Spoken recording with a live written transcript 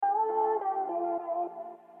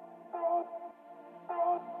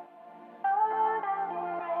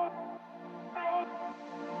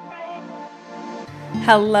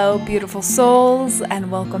Hello, beautiful souls,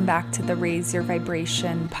 and welcome back to the Raise Your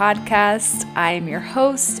Vibration podcast. I am your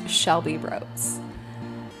host, Shelby Rose.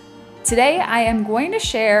 Today, I am going to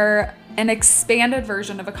share an expanded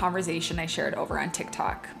version of a conversation I shared over on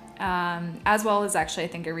TikTok, as well as actually, I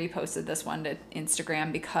think I reposted this one to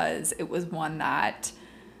Instagram because it was one that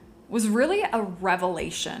was really a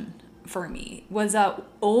revelation for me. Was a,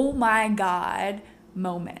 oh my God,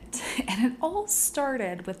 moment. And it all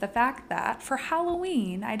started with the fact that for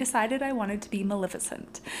Halloween, I decided I wanted to be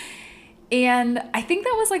Maleficent. And I think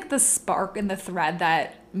that was like the spark and the thread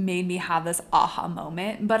that made me have this aha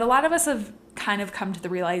moment. But a lot of us have kind of come to the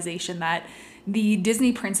realization that the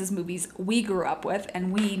Disney princess movies we grew up with,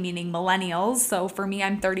 and we meaning millennials. So for me,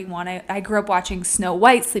 I'm 31. I grew up watching Snow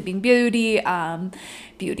White, Sleeping Beauty,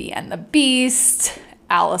 Beauty and the Beast,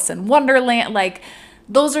 Alice in Wonderland, like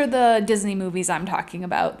those are the Disney movies I'm talking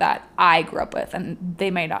about that I grew up with, and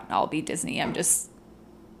they may not all be Disney. I'm just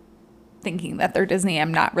thinking that they're Disney.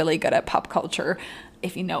 I'm not really good at pop culture.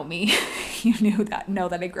 If you know me, you know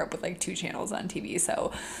that I grew up with like 2 channels on TV,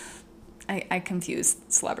 so I confuse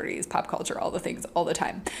celebrities, pop culture, all the things all the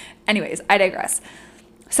time. Anyways, I digress.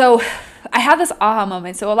 So I had this aha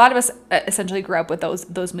moment. So a lot of us essentially grew up with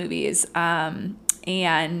those movies, and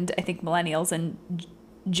I think millennials and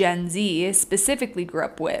Gen Z specifically grew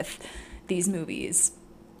up with these movies.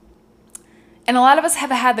 And a lot of us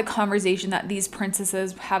have had the conversation that these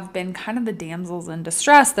princesses have been kind of the damsels in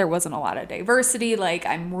distress. There wasn't a lot of diversity. Like,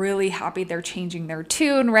 I'm really happy they're changing their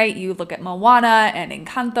tune, right? You look at Moana and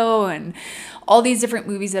Encanto and all these different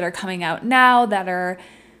movies that are coming out now that are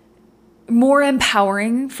more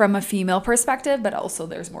empowering from a female perspective, but also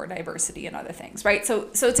there's more diversity and other things, right? So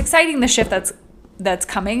it's exciting, the shift that's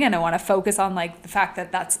coming, and I want to focus on like the fact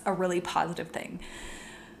that that's a really positive thing.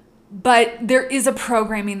 But there is a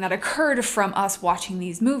programming that occurred from us watching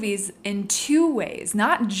these movies in 2 ways.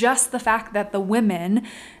 Not just the fact that the women,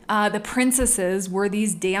 the princesses, were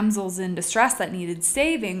these damsels in distress that needed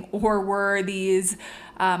saving, or were these,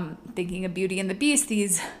 thinking of Beauty and the Beast,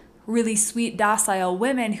 these really sweet, docile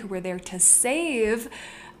women who were there to save,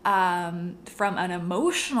 from an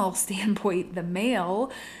emotional standpoint, the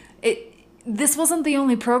male. This wasn't the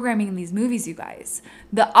only programming in these movies, you guys.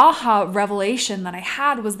 The aha revelation that I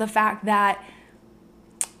had was the fact that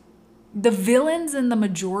the villains in the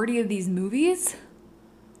majority of these movies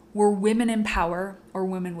were women in power or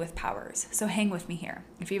women with powers. So hang with me here.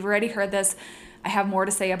 If you've already heard this, I have more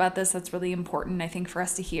to say about this. That's really important, I think, for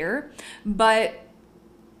us to hear. But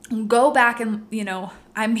go back and,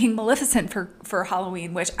 I'm being Maleficent for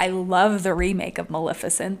Halloween, which I love the remake of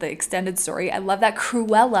Maleficent, the extended story. I love that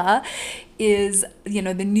Cruella is, the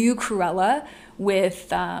new Cruella with,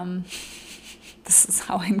 this is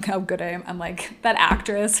how good I am. I'm like that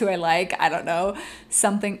actress who I like, I don't know,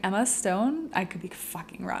 something Emma Stone. I could be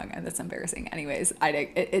fucking wrong, and that's embarrassing. Anyways,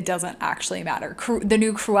 it doesn't actually matter. The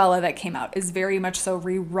new Cruella that came out is very much so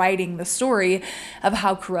rewriting the story of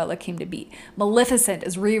how Cruella came to be. Maleficent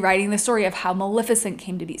is rewriting the story of how Maleficent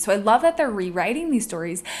came to be. So I love that they're rewriting these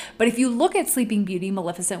stories. But if you look at Sleeping Beauty,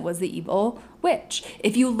 Maleficent was the evil witch.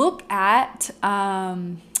 If you look at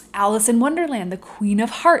Alice in Wonderland, the Queen of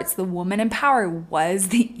Hearts, the woman in power, was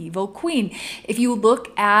the evil queen. If you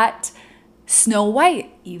look at Snow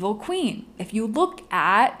White, evil queen. If you look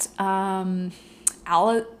at I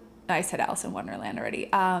said Alice in Wonderland already.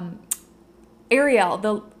 Ariel,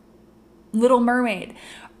 the Little Mermaid.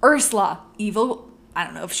 Ursula, evil. I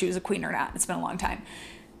don't know if she was a queen or not. It's been a long time.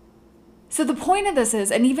 So the point of this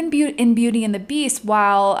is, and even in Beauty and the Beast,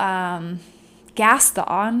 while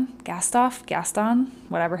Gaston,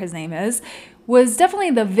 whatever his name is, was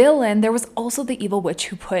definitely the villain, there was also the evil witch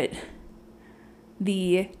who put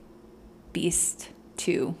the Beast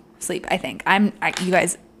to sleep, I think. You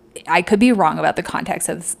guys, I could be wrong about the context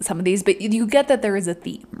of some of these, but you get that there is a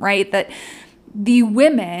theme, right? That the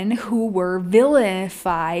women who were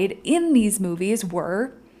vilified in these movies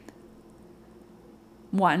were,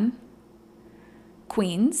 1,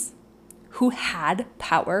 queens who had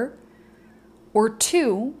power, or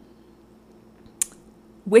 2,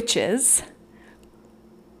 witches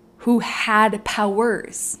who had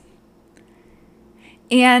powers.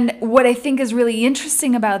 And what I think is really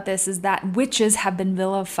interesting about this is that witches have been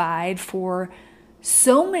vilified for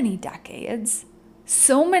so many decades,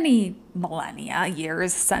 so many millennia,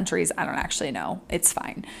 years, centuries, I don't actually know, it's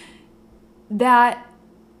fine, that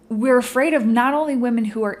we're afraid of not only women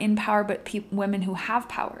who are in power, but women who have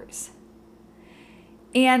powers.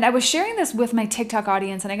 And I was sharing this with my TikTok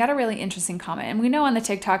audience, and I got a really interesting comment. And we know on the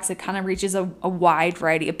TikToks, it kind of reaches a wide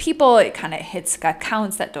variety of people. It kind of hits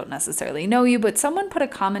accounts that don't necessarily know you. But someone put a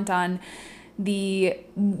comment on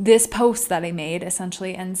this post that I made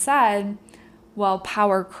essentially and said, well,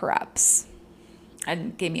 power corrupts.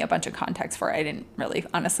 And gave me a bunch of context for it. I didn't really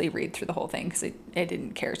honestly read through the whole thing because I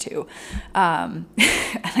didn't care to. And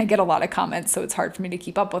I get a lot of comments, so it's hard for me to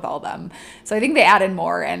keep up with all of them. So I think they added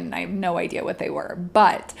more, and I have no idea what they were.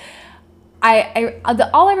 But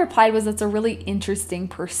all I replied was, that's a really interesting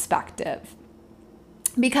perspective.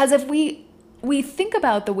 Because if we think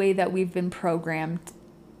about the way that we've been programmed,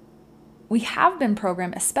 we have been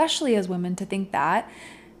programmed, especially as women, to think that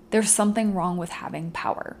there's something wrong with having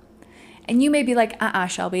power. And you may be like,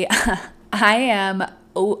 Shelby, I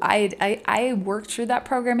worked through that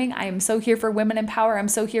programming. I am so here for women in power. I'm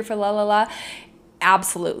so here for la, la, la.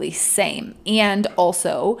 Absolutely same. And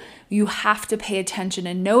also you have to pay attention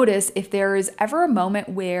and notice if there is ever a moment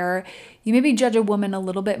where you maybe judge a woman a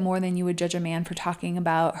little bit more than you would judge a man for talking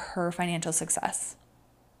about her financial success.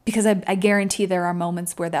 Because I guarantee there are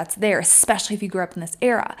moments where that's there, especially if you grew up in this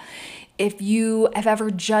era. If you have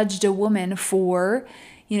ever judged a woman for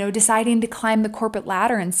deciding to climb the corporate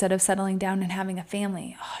ladder instead of settling down and having a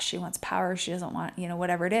family. Oh, she wants power. She doesn't want,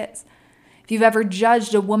 whatever it is. If you've ever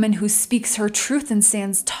judged a woman who speaks her truth and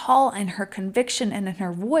stands tall in her conviction and in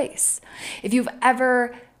her voice. If you've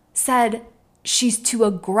ever said she's too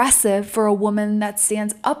aggressive for a woman that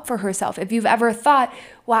stands up for herself. If you've ever thought,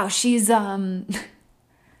 wow, she's too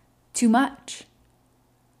much.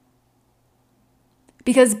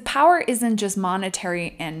 Because power isn't just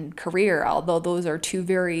monetary and career, although those are two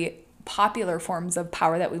very popular forms of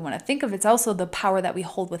power that we want to think of. It's also the power that we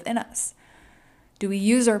hold within us. Do we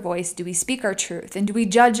use our voice? Do we speak our truth? And do we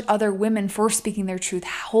judge other women for speaking their truth,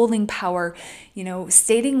 holding power,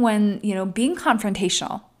 stating when, being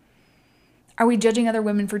confrontational? Are we judging other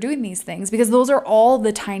women for doing these things? Because those are all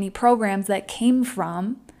the tiny programs that came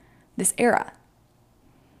from this era.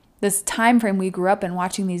 This time frame we grew up in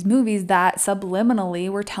watching these movies that subliminally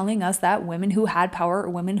were telling us that women who had power or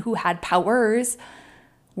women who had powers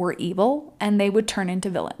were evil and they would turn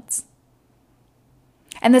into villains.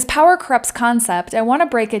 And this power corrupts concept, I want to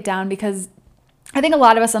break it down because I think a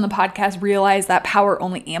lot of us on the podcast realize that power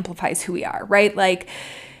only amplifies who we are, right? Like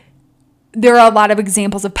there are a lot of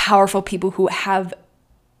examples of powerful people who have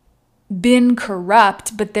been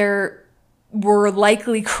corrupt, but were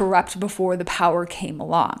likely corrupt before the power came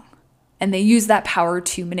along. And they use that power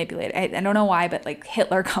to manipulate. I don't know why, but like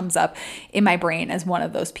Hitler comes up in my brain as one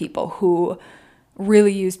of those people who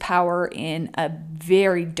really used power in a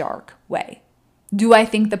very dark way. Do I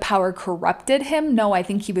think the power corrupted him? No, I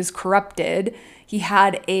think he was corrupted. He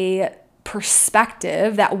had a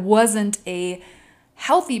perspective that wasn't a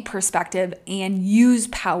healthy perspective and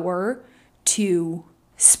used power to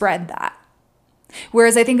spread that.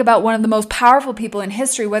 Whereas I think about one of the most powerful people in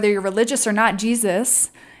history, whether you're religious or not,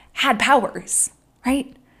 Jesus had powers, right?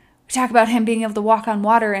 We talk about him being able to walk on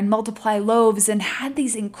water and multiply loaves and had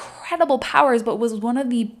these incredible powers, but was one of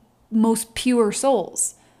the most pure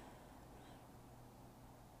souls.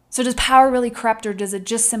 So does power really corrupt, or does it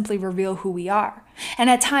just simply reveal who we are? And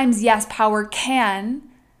at times, yes, power can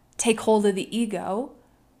take hold of the ego,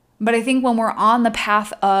 but I think when we're on the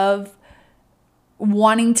path of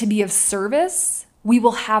wanting to be of service, we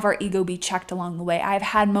will have our ego be checked along the way. I've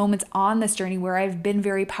had moments on this journey where I've been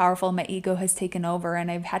very powerful, my ego has taken over,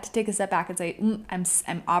 and I've had to take a step back and say,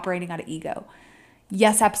 I'm operating out of ego.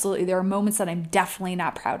 Yes, absolutely. There are moments that I'm definitely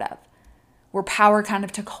not proud of, where power kind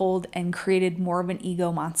of took hold and created more of an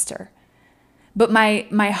ego monster. But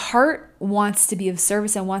my heart wants to be of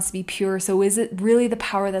service and wants to be pure. So is it really the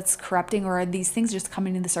power that's corrupting, or are these things just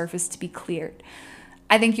coming to the surface to be cleared?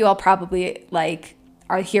 I think you all probably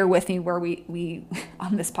are here with me where we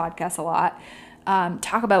on this podcast a lot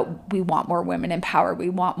talk about we want more women in power. We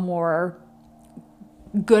want more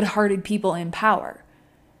good-hearted people in power.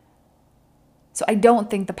 So I don't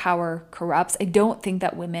think the power corrupts. I don't think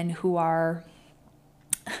that women who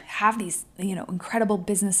have these, incredible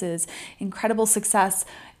businesses, incredible success,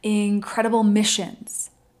 incredible missions,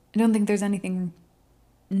 I don't think there's anything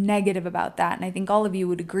negative about that. And I think all of you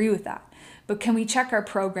would agree with that. But can we check our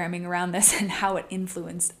programming around this and how it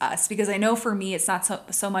influenced us? Because I know for me, it's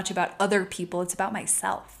not so much about other people, it's about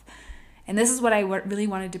myself. And this is what I really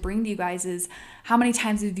wanted to bring to you guys is how many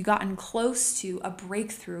times have you gotten close to a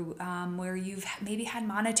breakthrough where you've maybe had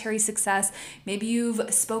monetary success, maybe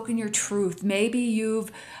you've spoken your truth, maybe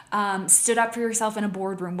you've stood up for yourself in a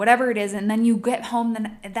boardroom, whatever it is, and then you get home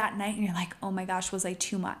that night and you're like, oh my gosh, was I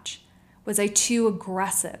too much? Was I too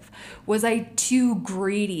aggressive? Was I too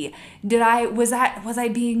greedy? Was I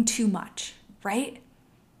being too much, right?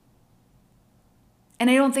 And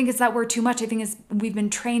I don't think it's that we're too much. I think we've been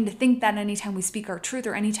trained to think that anytime we speak our truth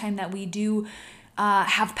or anytime that we do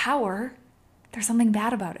have power, there's something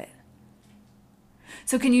bad about it.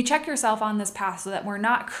 So can you check yourself on this path so that we're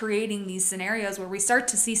not creating these scenarios where we start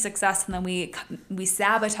to see success and then we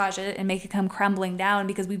sabotage it and make it come crumbling down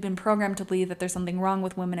because we've been programmed to believe that there's something wrong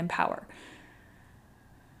with women in power.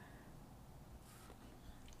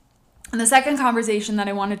 And the second conversation that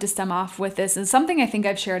I wanted to stem off with this is something I think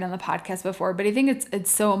I've shared on the podcast before, but I think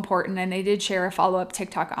it's so important, and I did share a follow-up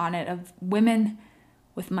TikTok on it of women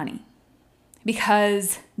with money.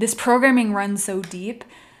 Because this programming runs so deep.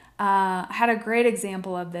 I had a great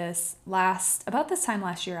example of this about this time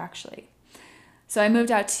last year, actually. So I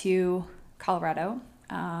moved out to Colorado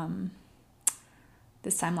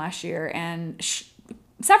this time last year, and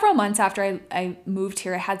several months after I moved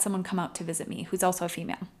here, I had someone come out to visit me who's also a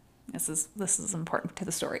female. This is important to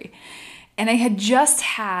the story. And I had just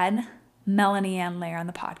had Melanie Ann Lair on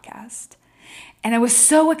the podcast. And I was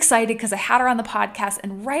so excited because I had her on the podcast,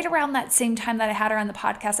 and right around that same time that I had her on the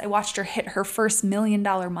podcast, I watched her hit her first $1 million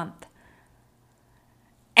month.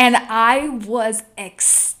 And I was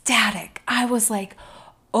ecstatic. I was like,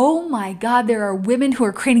 oh my God, there are women who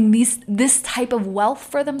are creating this type of wealth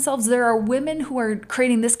for themselves. There are women who are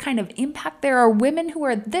creating this kind of impact. There are women who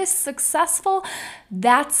are this successful.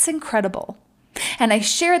 That's incredible. And I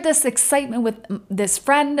shared this excitement with this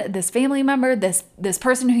friend, this family member, this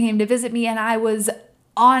person who came to visit me, and I was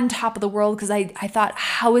on top of the world because I thought,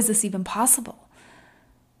 how is this even possible?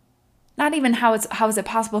 Not even how is it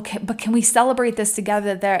possible, but can we celebrate this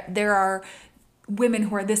together? There are women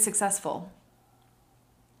who are this successful.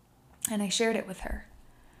 And I shared it with her.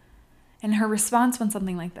 And her response went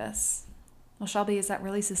something like this. Well, Shelby, is that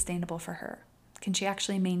really sustainable for her? Can she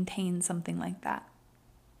actually maintain something like that?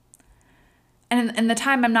 And in the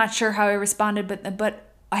time, I'm not sure how I responded,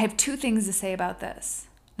 but I have two things to say about this.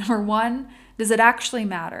 Number one, does it actually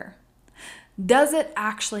matter? Does it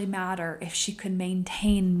actually matter if she could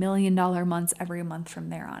maintain $1 million months every month from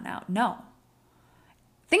there on out? No.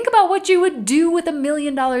 Think about what you would do with $1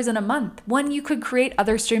 million in a month. One, you could create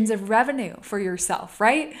other streams of revenue for yourself,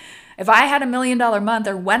 right? If I had $1 million month,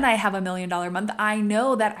 or when I have $1 million month, I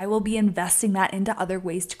know that I will be investing that into other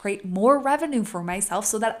ways to create more revenue for myself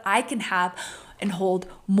so that I can have and hold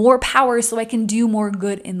more power so I can do more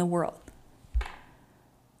good in the world.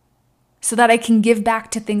 So that I can give back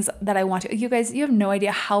to things that I want to. You guys, you have no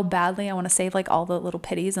idea how badly I want to save like all the little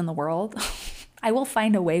pitties in the world. I will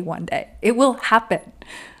find a way one day. It will happen.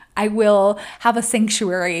 I will have a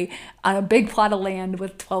sanctuary on a big plot of land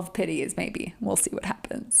with 12 pitties, maybe. We'll see what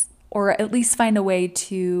happens. Or at least find a way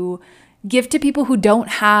to give to people who don't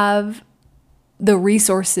have the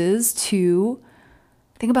resources to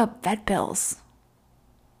think about vet bills.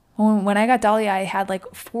 When I got Dahlia, I had like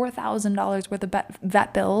 $4,000 worth of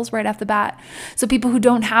vet bills right off the bat. So people who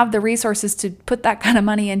don't have the resources to put that kind of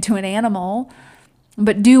money into an animal,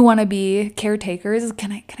 but do want to be caretakers,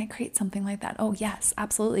 can I create something like that? Oh yes,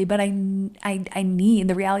 absolutely. But I need,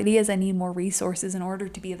 the reality is I need more resources in order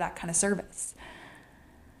to be that kind of service.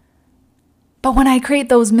 But when I create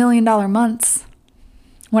those $1 million months,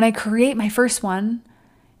 when I create my first one,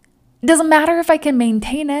 it doesn't matter if I can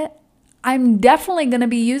maintain it. I'm definitely going to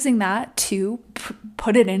be using that to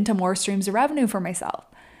put it into more streams of revenue for myself.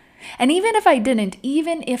 And even if I didn't,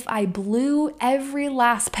 even if I blew every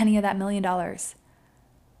last penny of that $1 million,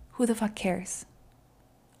 who the fuck cares?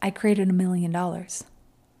 I created $1 million. If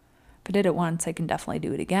I did it once, I can definitely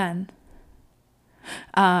do it again.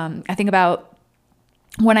 I think about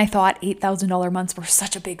when I thought $8,000 months were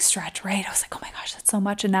such a big stretch, right? I was like, oh my gosh, that's so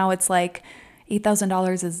much. And now it's like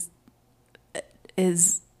 $8,000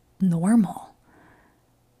 is normal.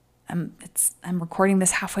 I'm recording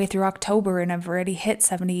this halfway through October and I've already hit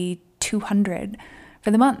 $7,200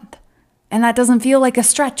 for the month. And that doesn't feel like a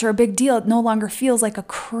stretch or a big deal. It no longer feels like a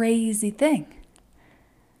crazy thing.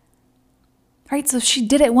 Right? So if she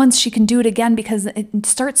did it once, she can do it again because it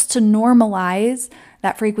starts to normalize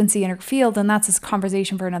that frequency in her field. And that's this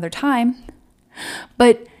conversation for another time.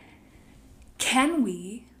 But can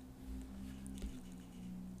we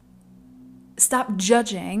stop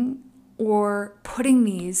judging or putting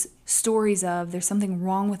these stories of there's something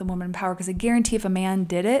wrong with a woman in power? Because I guarantee if a man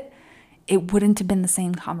did it, it wouldn't have been the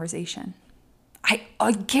same conversation.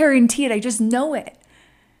 I guarantee it. I just know it.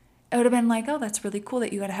 It would have been like, oh, that's really cool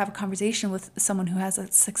that you got to have a conversation with someone who has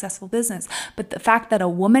a successful business. But the fact that a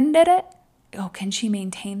woman did it, oh, can she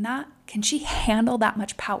maintain that? Can she handle that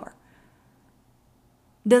much power?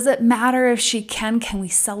 Does it matter if she can? Can we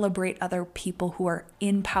celebrate other people who are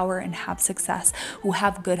in power and have success, who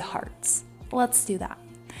have good hearts? Let's do that.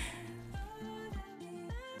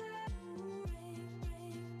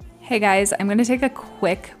 Hey guys, I'm going to take a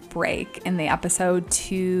quick break in the episode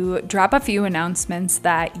to drop a few announcements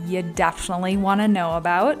that you definitely want to know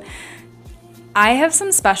about. I have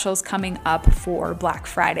some specials coming up for Black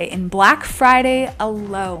Friday and Black Friday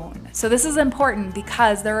alone. So this is important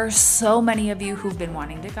because there are so many of you who've been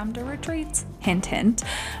wanting to come to retreats, hint, hint,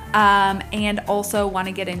 and also want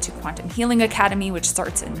to get into Quantum Healing Academy, which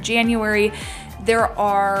starts in January. There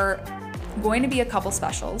are going to be a couple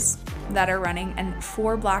specials that are running, and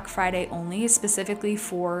for Black Friday only, specifically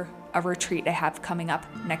for a retreat I have coming up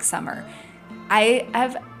next summer. I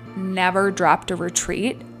have never dropped a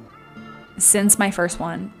retreat since my first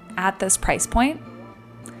one at this price point.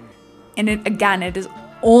 And it is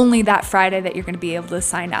only that Friday that you're going to be able to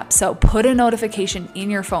sign up. So put a notification in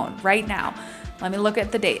your phone right now. Let me look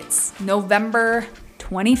at the dates. November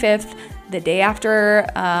 25th, the day after,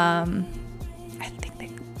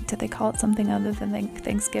 did they call it something other than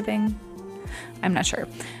Thanksgiving? I'm not sure.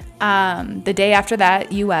 The day after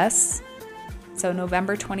that, US, so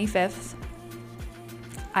November 25th,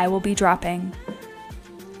 I will be dropping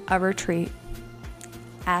a retreat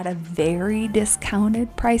at a very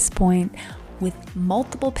discounted price point with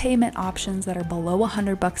multiple payment options that are below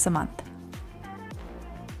 $100 a month.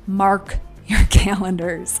 Mark your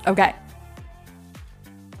calendars. Okay.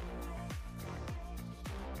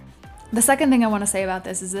 The second thing I want to say about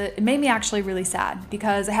this is that it made me actually really sad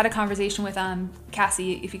because I had a conversation with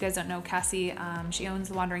Cassie. If you guys don't know Cassie, she owns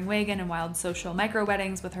The Wandering Wagon and Wild Social Micro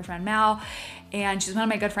Weddings with her friend Mal, and she's one of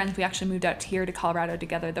my good friends. We actually moved out here to Colorado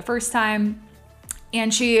together the first time,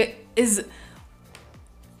 and she is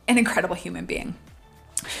an incredible human being.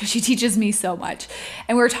 She teaches me so much,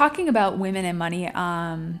 and we were talking about women and money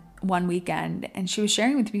one weekend, and she was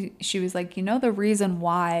sharing with me, she was like, the reason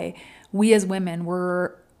why we as women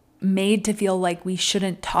were made to feel like we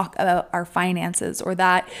shouldn't talk about our finances, or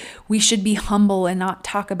that we should be humble and not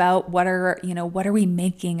talk about what are we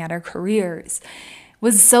making at our careers,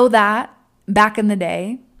 was so that back in the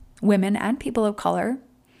day, women and people of color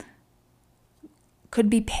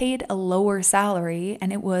could be paid a lower salary,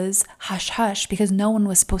 and it was hush hush because no one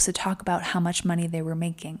was supposed to talk about how much money they were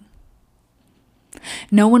making.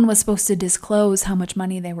 No one was supposed to disclose how much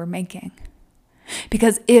money they were making.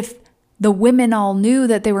 Because if the women all knew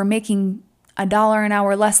that they were making $1 an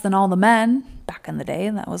hour less than all the men back in the day,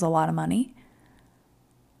 and that was a lot of money,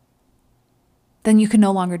 then you could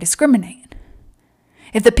no longer discriminate.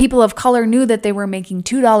 If the people of color knew that they were making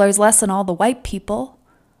 $2 less than all the white people,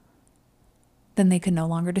 then they could no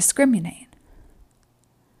longer discriminate.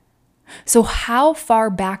 So how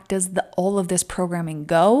far back does all of this programming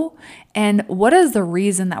go? And what is the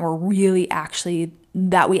reason that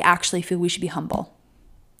we actually feel we should be humble?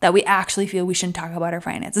 That we actually feel we shouldn't talk about our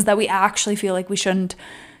finances, that we actually feel like we shouldn't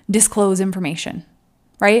disclose information,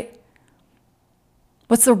 right?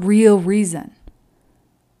 What's the real reason?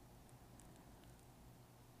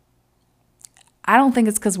 I don't think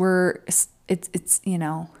it's because it's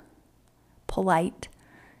polite.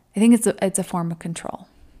 I think it's a form of control.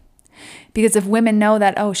 Because if women know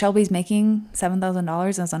that, Shelby's making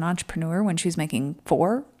 $7,000 as an entrepreneur when she's making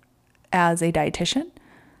 $4,000 as a dietitian,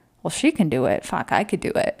 well, she can do it. Fuck, I could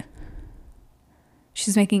do it.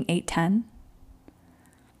 She's making $8,000-10,000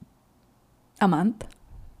 a month,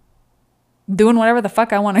 doing whatever the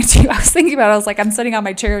fuck I want to do. I was thinking about it. I was like, I'm sitting on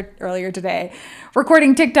my chair earlier today,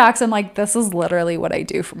 recording TikToks. I'm like, this is literally what I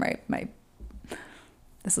do for my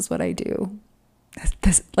this is what I do.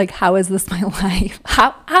 How is this my life?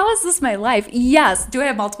 How is this my life? Yes. Do I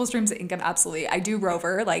have multiple streams of income? Absolutely. I do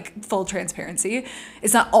Rover, full transparency.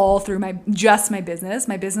 It's not all through just my business.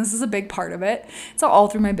 My business is a big part of it. It's not all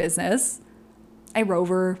through my business. I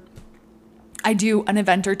Rover. I do an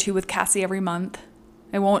event or two with Cassie every month.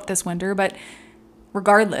 I won't this winter, but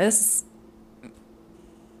regardless,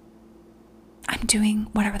 I'm doing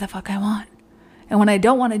whatever the fuck I want. And when I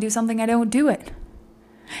don't want to do something, I don't do it.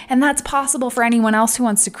 And that's possible for anyone else who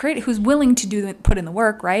wants to create, who's willing to put in the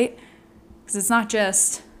work, right? Because it's not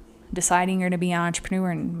just deciding you're going to be an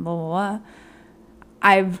entrepreneur and blah, blah, blah.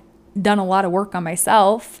 I've done a lot of work on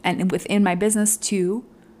myself and within my business to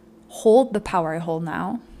hold the power I hold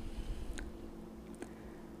now.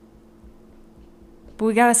 But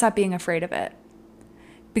we got to stop being afraid of it.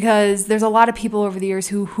 Because there's a lot of people over the years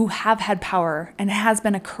who have had power, and it has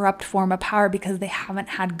been a corrupt form of power because they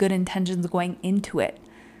haven't had good intentions going into it.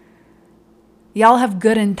 Y'all have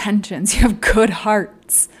good intentions. You have good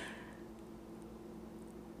hearts.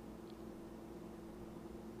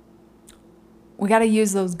 We got to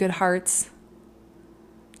use those good hearts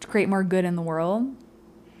to create more good in the world.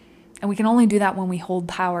 And we can only do that when we hold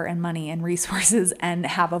power and money and resources and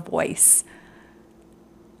have a voice.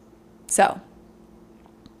 So,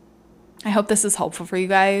 I hope this is helpful for you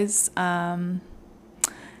guys.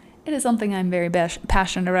 It is something I'm very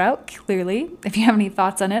passionate about, clearly. If you have any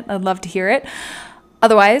thoughts on it, I'd love to hear it.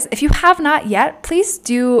 Otherwise, if you have not yet, please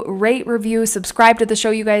do rate, review, subscribe to the show,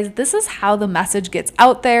 you guys. This is how the message gets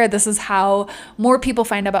out there. This is how more people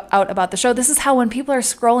find out about the show. This is how when people are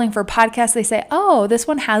scrolling for podcasts, they say, oh, this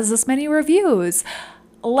one has this many reviews.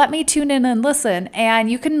 Let me tune in and listen.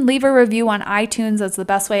 And you can leave a review on iTunes. That's the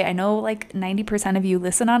best way. I know like 90% of you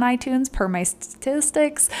listen on iTunes per my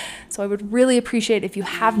statistics. So I would really appreciate if you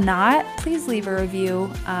have not, please leave a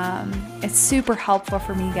review. It's super helpful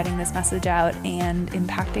for me getting this message out and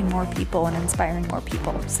impacting more people and inspiring more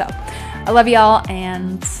people. So I love y'all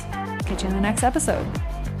and catch you in the next episode.